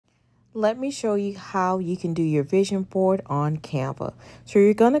Let me show you how you can do your vision board on Canva. So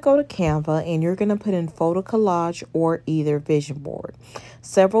you're going to go to Canva and you're going to put in photo collage or either vision board.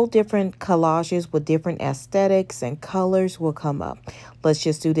 Several different collages with different aesthetics and colors will come up. Let's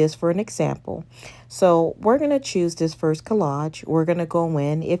just do this for an example. So we're going to choose this first collage. We're going to go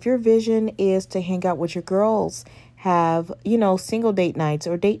in. If your vision is to hang out with your girls, have, single date nights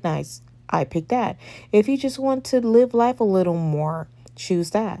or date nights, I pick that. If you just want to live life a little more, choose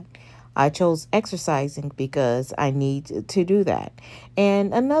that. I chose exercising because I need to do that.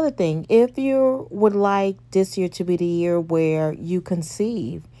 And another thing, if you would like this year to be the year where you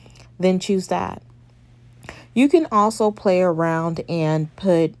conceive, then choose that. You can also play around and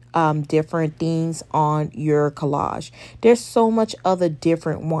put different things on your collage. There's so much other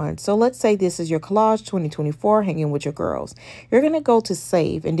different ones. So let's say this is your collage 2024, hanging with your girls. You're going to go to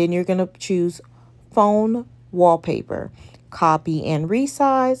save and then you're going to choose phone wallpaper, copy and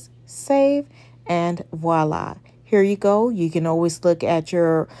resize, save, and voila. Here you go. You can always look at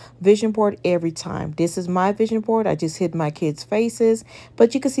your vision board every time. This is my vision board. I just hid my kids' faces,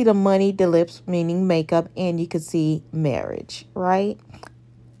 but you can see the money, the lips, meaning makeup, and you can see marriage, right?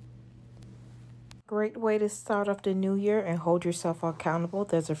 Great way to start off the new year and hold yourself accountable.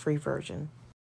 There's a free version.